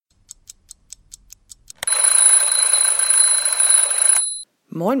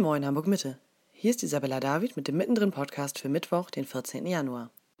Moin Moin Hamburg Mitte. Hier ist Isabella David mit dem Mittendrin-Podcast für Mittwoch, den 14. Januar.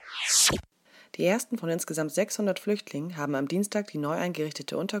 Die ersten von insgesamt 600 Flüchtlingen haben am Dienstag die neu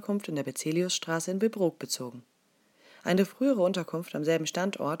eingerichtete Unterkunft in der Berzeliusstraße in Billbrook bezogen. Eine frühere Unterkunft am selben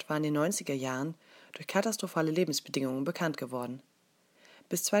Standort war in den 90er Jahren durch katastrophale Lebensbedingungen bekannt geworden.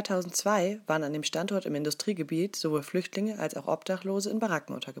 Bis 2002 waren an dem Standort im Industriegebiet sowohl Flüchtlinge als auch Obdachlose in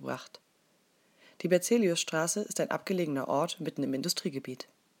Baracken untergebracht. Die Berzeliusstraße ist ein abgelegener Ort mitten im Industriegebiet.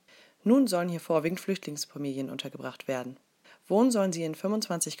 Nun sollen hier vorwiegend Flüchtlingsfamilien untergebracht werden. Wohnen sollen sie in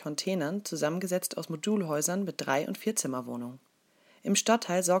 25 Containern, zusammengesetzt aus Modulhäusern mit 3- und 4-Zimmerwohnungen. Im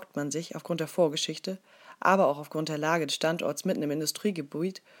Stadtteil sorgt man sich aufgrund der Vorgeschichte, aber auch aufgrund der Lage des Standorts mitten im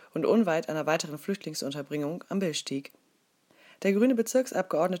Industriegebiet und unweit einer weiteren Flüchtlingsunterbringung am Billstieg. Der grüne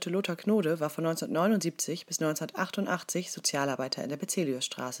Bezirksabgeordnete Lothar Knode war von 1979 bis 1988 Sozialarbeiter in der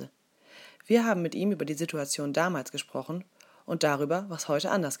Berzeliusstraße. Wir haben mit ihm über die Situation damals gesprochen und darüber, was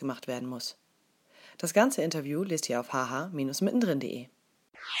heute anders gemacht werden muss. Das ganze Interview lest ihr auf hh-mittendrin.de.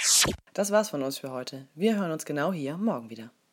 Das war's von uns für heute. Wir hören uns genau hier morgen wieder.